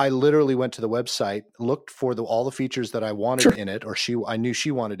 I literally went to the website, looked for all the features that I wanted in it, or I knew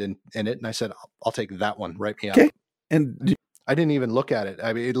she wanted in it, and I said, I'll take that one. Write me up. And I didn't even look at it.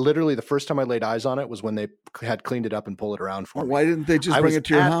 I mean, literally the first time I laid eyes on it was when they had cleaned it up and pulled it around for me. Why didn't they just bring it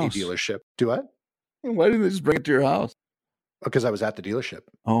to your house? I was at a dealership. Do what? Why didn't they just bring it to your house? Because I was at the dealership.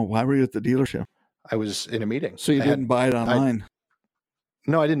 Oh, why were you at the dealership? I was in a meeting. So you didn't buy it online?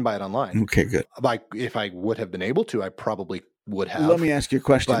 No, I didn't buy it online. Okay, good. If I would have been able to, I probably would have. Let me ask you a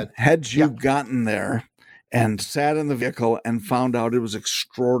question. Had you gotten there and sat in the vehicle and found out it was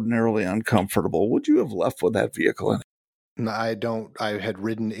extraordinarily uncomfortable, would you have left with that vehicle in it? No, I don't. I had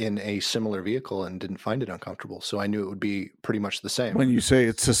ridden in a similar vehicle and didn't find it uncomfortable, so I knew it would be pretty much the same. When you say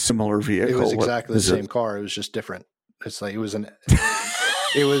it's a similar vehicle, it was exactly the same car. It was just different. It's like it was a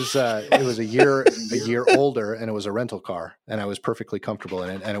year older, and it was a rental car, and I was perfectly comfortable in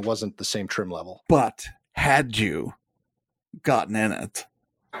it, and it wasn't the same trim level. But had you gotten in it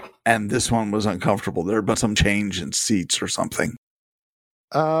and this one was uncomfortable, there but some change in seats or something?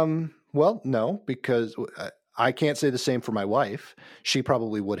 Well, no, because I can't say the same for my wife. She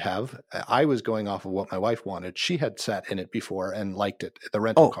probably would have. I was going off of what my wife wanted. She had sat in it before and liked it, the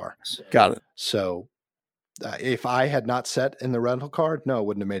rental car. Got it. So if I had not sat in the rental car, no, it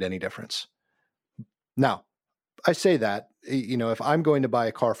wouldn't have made any difference. Now, I say that, if I'm going to buy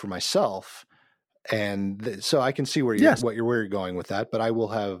a car for myself, and so I can see where you're going with that, but I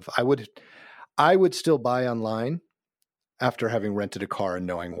would still buy online after having rented a car and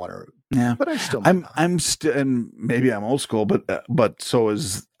knowing what but I'm still, and maybe I'm old school, but so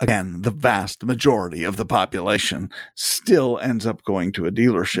is, again, the vast majority of the population still ends up going to a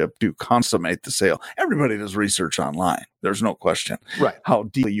dealership to consummate the sale. Everybody does research online. There's no question. Right. How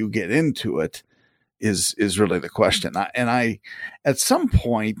deeply you get into it is really the question. I at some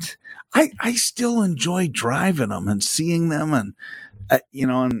point, I still enjoy driving them and seeing them, and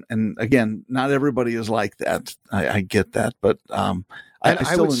and again, not everybody is like that. I get that, but I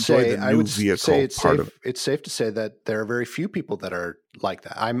still enjoy the new vehicle part of it. It's safe to say that there are very few people that are like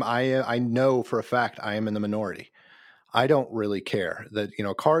that. I know for a fact I am in the minority. I don't really care that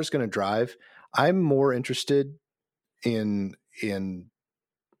a car is going to drive. I'm more interested in the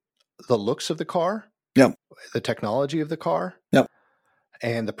looks of the car, the technology of the car,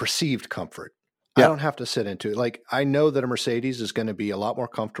 and the perceived comfort. I don't have to sit into it. Like, I know that a Mercedes is going to be a lot more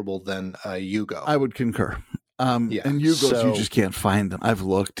comfortable than a Yugo. I would concur. And Yugos, you just can't find them. I've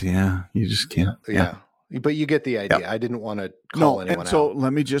looked. Yeah, you just can't. Yeah. But you get the idea. I didn't want to call anyone out. So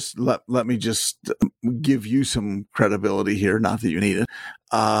let me just give you some credibility here. Not that you need it.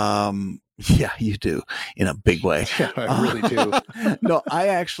 Yeah, you do, in a big way. Yeah, I really do. No, I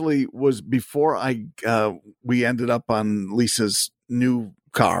actually was, before we ended up on Lisa's new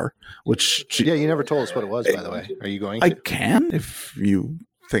car, which you never told us what it was, by the way. Are you going to? I can if you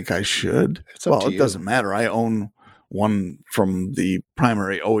think I should. It's up to it you. Doesn't matter. I own one from the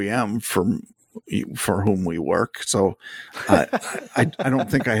primary OEM for whom we work, so I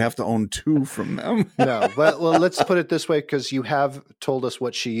don't think I have to own two from them. No, but well, let's put it this way, because you have told us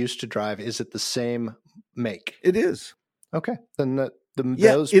what she used to drive. Is it the same make? It is. Okay, then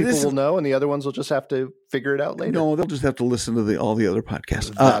those people will know, and the other ones will just have to figure it out later. No, they'll just have to listen to all the other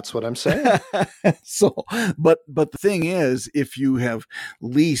podcasts. That's what I'm saying. But the thing is, if you have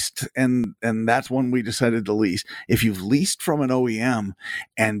leased, and that's when we decided to lease, if you've leased from an OEM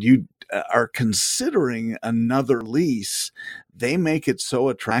and you are considering another lease, they make it so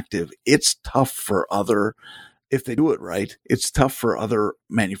attractive. It's tough for if they do it right, it's tough for other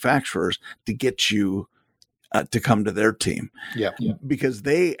manufacturers to get you to come to their team. Yeah. Because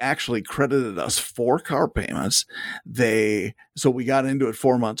they actually credited us 4 car payments. So we got into it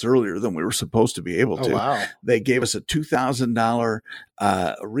 4 months earlier than we were supposed to be able to. Oh, wow. They gave us a $2,000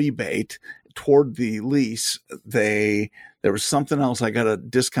 rebate toward the lease. There was something else. I got a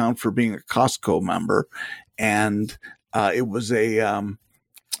discount for being a Costco member, and it was a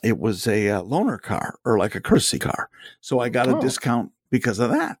loaner car, or like a courtesy car. So I got a discount because of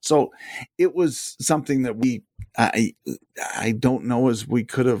that. So it was something that I don't know as we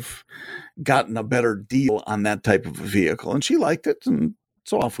could have gotten a better deal on that type of a vehicle. And she liked it, and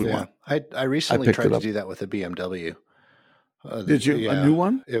so off we went. I recently tried to do that with a BMW. Did you? A new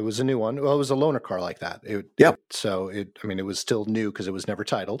one? It was a new one. Well, it was a loaner car like that. Yep. It was still new because it was never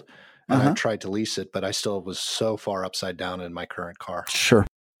titled. And I tried to lease it, but I still was so far upside down in my current car. Sure.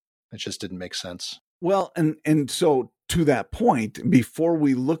 It just didn't make sense. Well, and so to that point, before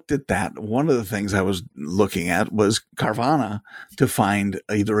we looked at that, one of the things I was looking at was Carvana to find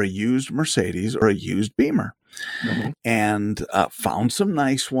either a used Mercedes or a used Beamer. Mm-hmm. And found some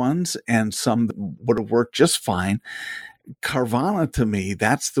nice ones and some that would have worked just fine. Carvana, to me,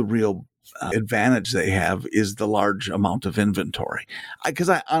 that's the real advantage they have, is the large amount of inventory. Because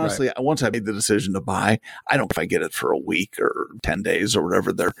I honestly, once I made the decision to buy, I don't know if I get it for a week or 10 days or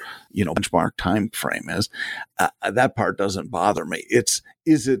whatever their benchmark time frame is. That part doesn't bother me.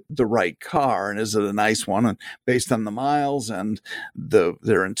 Is it the right car, and is it a nice one? And based on the miles and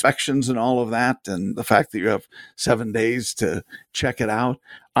their inspections and all of that, and the fact that you have 7 days to check it out,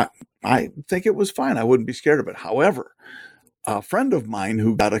 I think it was fine. I wouldn't be scared of it. However, a friend of mine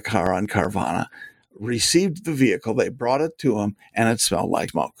who got a car on Carvana received the vehicle. They brought it to him, and it smelled like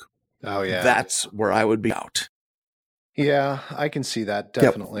smoke. Oh, yeah. That's where I would be out. Yeah, I can see that,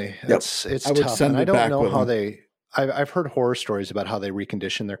 definitely. Yep. It's tough. And I don't know how I've heard horror stories about how they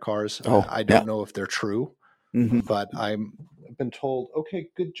recondition their cars. I don't know if they're true, but I've been told, okay,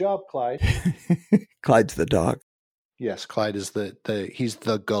 good job, Clyde. Clyde's the dog. Yes, Clyde is he's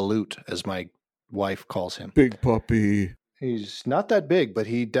the galoot, as my wife calls him. Big puppy. He's not that big, but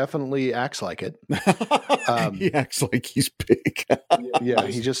he definitely acts like it. He acts like he's big. Yeah,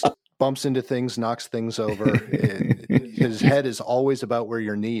 he just bumps into things, knocks things over. His head is always about where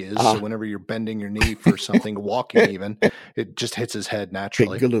your knee is. So whenever you're bending your knee for something, walking even, it just hits his head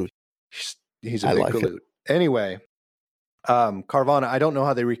naturally. Big galoot. He's a big galoot. Anyway, Carvana, I don't know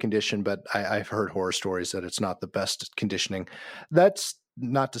how they recondition, but I've heard horror stories that it's not the best conditioning. That's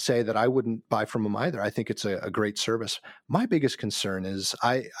not to say that I wouldn't buy from them either. I think it's a great service. My biggest concern is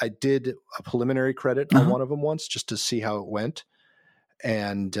I did a preliminary credit on one of them once just to see how it went.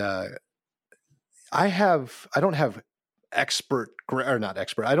 And I don't have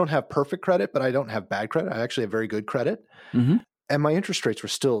I don't have perfect credit, but I don't have bad credit. I actually have very good credit. Mm-hmm. And my interest rates were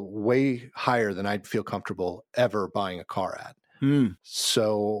still way higher than I'd feel comfortable ever buying a car at. Mm.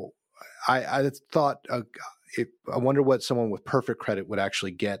 So I thought, I wonder what someone with perfect credit would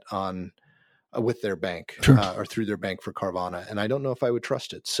actually get on with their bank or through their bank for Carvana. And I don't know if I would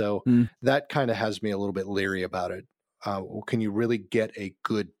trust it. So that kind of has me a little bit leery about it. Can you really get a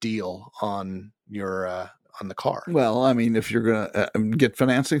good deal on on the car? Well, I mean, if you're going to get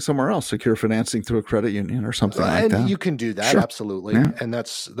financing somewhere else, secure financing through a credit union or something like that. You can do that. Sure. Absolutely. Yeah. And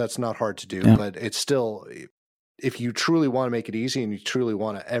that's not hard to do, but it's still, if you truly want to make it easy and you truly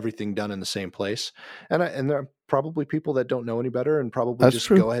want everything done in the same place, and there are probably people that don't know any better and probably just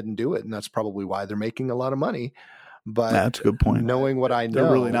go ahead and do it. And that's probably why they're making a lot of money. But that's a good point. Knowing what I know,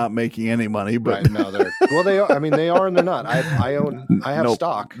 they're really not making any money. But right, no, they are. I mean, they are and they're not. I have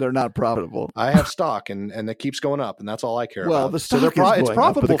stock. They're not profitable. I have stock, and it keeps going up, and that's all I care about. Well, the stock is going it's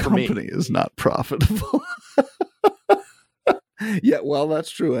profitable up, but the company is not profitable. Yeah, well, that's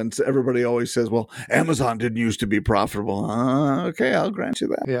true. And everybody always says, well, Amazon didn't used to be profitable. Okay, I'll grant you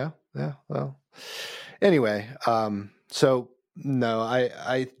that. Yeah. Well, anyway, so No,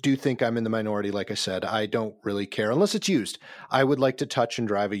 I do think I'm in the minority. Like I said, I don't really care unless it's used. I would like to touch and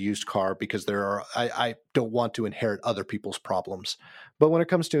drive a used car because I don't want to inherit other people's problems. But when it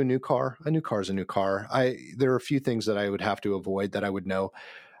comes to a new car is a new car. There are a few things that I would have to avoid that I would know.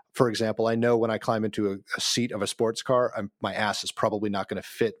 For example, I know when I climb into a seat of a sports car, my ass is probably not going to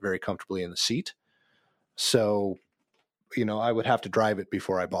fit very comfortably in the seat. So, I would have to drive it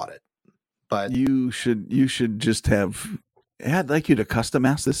before I bought it. But you should just have. I'd like you to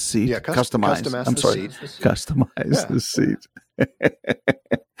customize this seat. Yeah, customize the seat.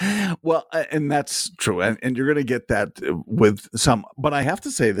 Well, and that's true. And you're going to get that with some. But I have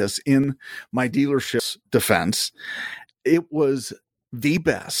to say this, in my dealership's defense, it was the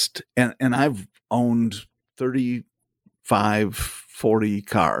best. And I've owned 35, 40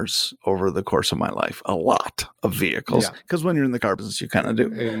 cars over the course of my life, a lot of vehicles. Because when you're in the car business, you kind of do.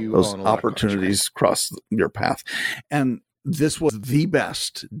 Those opportunities cross your path. And this was the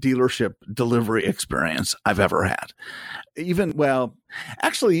best dealership delivery experience I've ever had. Even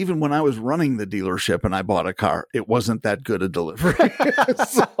when I was running the dealership and I bought a car, it wasn't that good a delivery.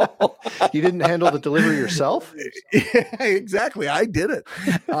 So, you didn't handle the delivery yourself? Yeah, exactly. I did it.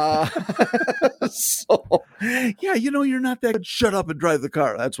 You're not that good. Shut up and drive the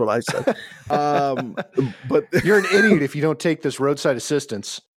car. That's what I said. But you're an idiot if you don't take this roadside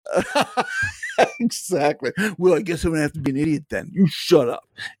assistance. Exactly. Well, I guess I'm gonna have to be an idiot then. You shut up.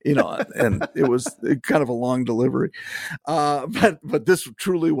 And it was kind of a long delivery. But this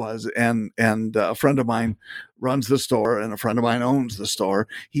truly was. And a friend of mine runs the store and a friend of mine owns the store.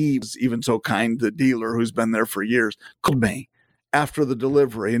 He was even so kind, the dealer who's been there for years called me after the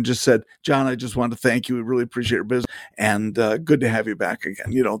delivery and just said, John, I just want to thank you. We really appreciate your business and good to have you back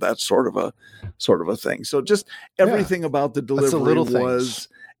again. That's sort of a thing. So just everything about the delivery was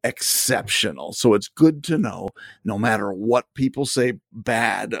exceptional. So it's good to know, no matter what people say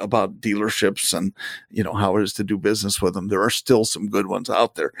bad about dealerships and how it is to do business with them, there are still some good ones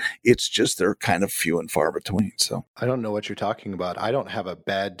out there. It's just they're kind of few and far between. So I don't know what you're talking about. I don't have a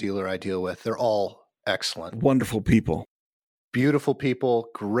bad dealer I deal with. They're all excellent, wonderful people. Beautiful people,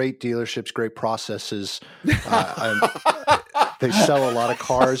 great dealerships, great processes. They sell a lot of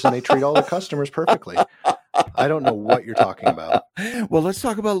cars and they treat all the customers perfectly. I don't know what you're talking about. Well, let's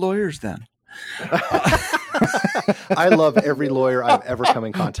talk about lawyers then. I love every lawyer I've ever come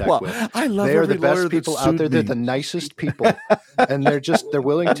in contact with. I love they are the best people out there. They're the nicest people. And they're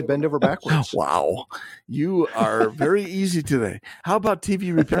willing to bend over backwards. Wow. You are very easy today. How about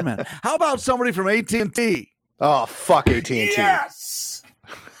TV repairman? How about somebody from AT&T? Oh, fuck AT&T. Yes.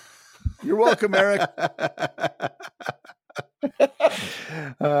 You're welcome, Eric.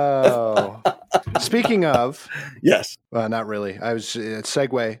 Oh. Speaking of, yes. Well, not really. I was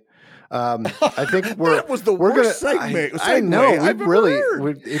segue. I think that was the worst segment. I know.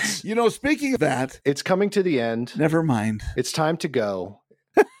 It's speaking of that, it's coming to the end. Never mind. It's time to go.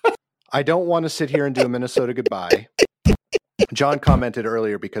 I don't want to sit here and do a Minnesota goodbye. John commented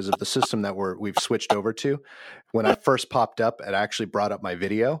earlier because of the system that we've switched over to. When I first popped up, it actually brought up my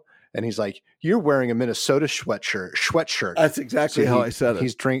video. And he's like, "You're wearing a Minnesota sweatshirt." That's exactly how I said it.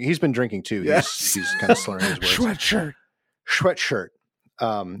 He's been drinking too. Yes. He's kind of slurring his words. Sweatshirt.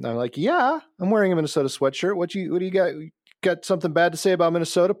 I'm like, yeah, I'm wearing a Minnesota sweatshirt. What do you got? You got something bad to say about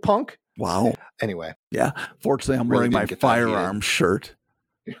Minnesota, punk? Wow. Anyway. Yeah. Fortunately, I'm wearing my firearm shirt.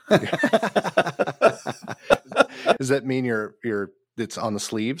 Does that mean it's on the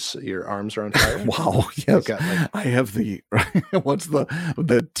sleeves? Your arms are on fire? Wow. Yes. I have what's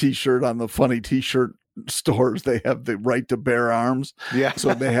the t-shirt on the funny t-shirt stores? They have the right to bear arms. Yeah.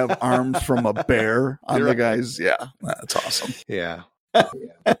 So they have arms from a bear on the guys. Yeah. That's awesome. Yeah.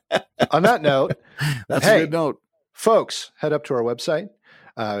 On that note, that's a good note. Folks, head up to our website,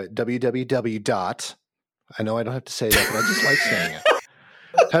 www. I know I don't have to say that, but I just like saying it.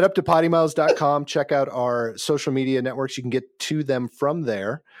 Head up to pottymiles.com. Check out our social media networks. You can get to them from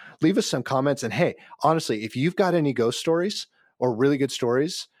there. Leave us some comments. And hey, honestly, if you've got any ghost stories or really good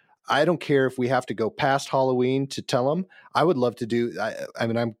stories, I don't care if we have to go past Halloween to tell them. I would love to do.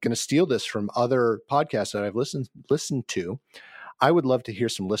 I'm going to steal this from other podcasts that I've listened to. I would love to hear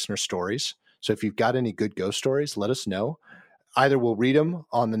some listener stories. So if you've got any good ghost stories, let us know. Either we'll read them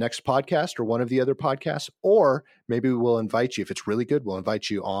on the next podcast or one of the other podcasts, or maybe we'll invite you. If it's really good, we'll invite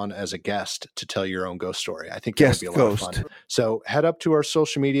you on as a guest to tell your own ghost story. I think that would be a lot of fun. So head up to our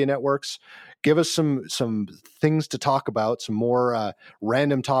social media networks. Give us some things to talk about, some more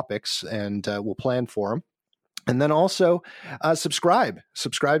random topics, and we'll plan for them. And then also subscribe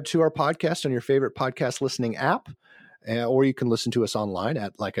to our podcast on your favorite podcast listening app. or you can listen to us online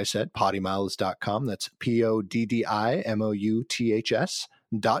at, like I said, poddymouths.com. That's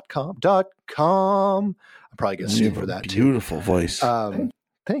PODDIMOUTHS.com. .com. I'll probably get sued for that too. Beautiful voice.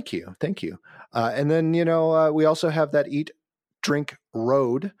 Thank you. And then, we also have that Eat, Drink,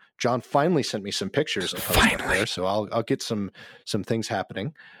 Road. John finally sent me some pictures to post up there, so I'll get some things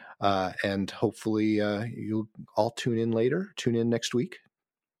happening. And hopefully you'll all tune in next week.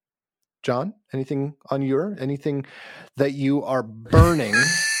 John, anything that you are burning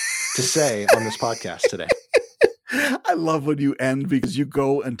to say on this podcast today? I love when you end because you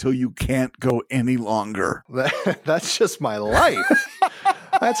go until you can't go any longer. That's just my life.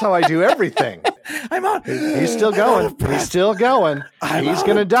 That's how I do everything. I'm out. He's still going. He's still going. He's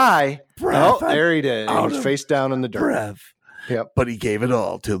going to die. Breath. Oh, there he did. He's face down in the dirt. Breath. Yep. But he gave it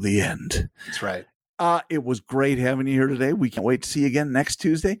all till the end. That's right. It was great having you here today. We can't wait to see you again next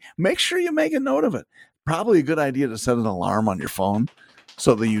Tuesday. Make sure you make a note of it. Probably a good idea to set an alarm on your phone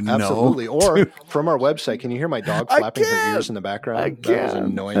so that you know. Absolutely. Or from our website, can you hear my dog flapping her ears in the background? That was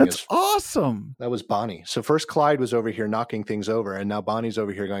annoying. That's awesome. That was Bonnie. So first Clyde was over here knocking things over, and now Bonnie's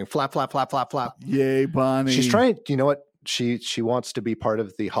over here going flap, flap, flap, flap, flap. Yay, Bonnie. She's trying, you know what? She wants to be part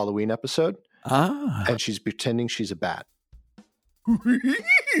of the Halloween episode. And she's pretending she's a bat.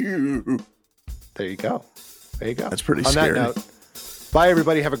 There you go. That's pretty scary. On that note, bye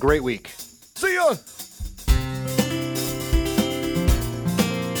everybody. Have a great week. See ya.